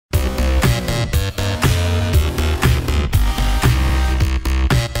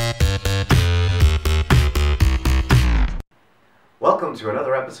welcome to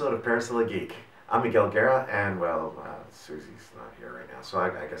another episode of STABILO Geek. I'm Miguel Guerra, and well, Susie's not here right now, so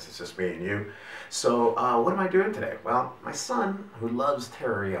I guess it's just me and you. So, what am I doing today? Well, my son, who loves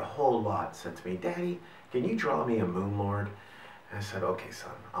Terraria a whole lot, said to me, "Daddy, can you draw me a Moon Lord?" And I said, "Okay,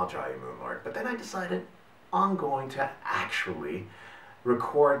 son, I'll draw you a Moon Lord." But then I decided I'm going to actually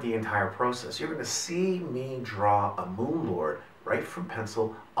record the entire process. You're going to see me draw a Moon Lord right from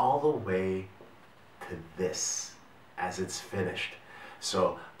pencil all the way to this as it's finished.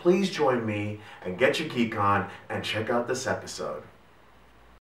 So please join me and get your geek on and check out this episode.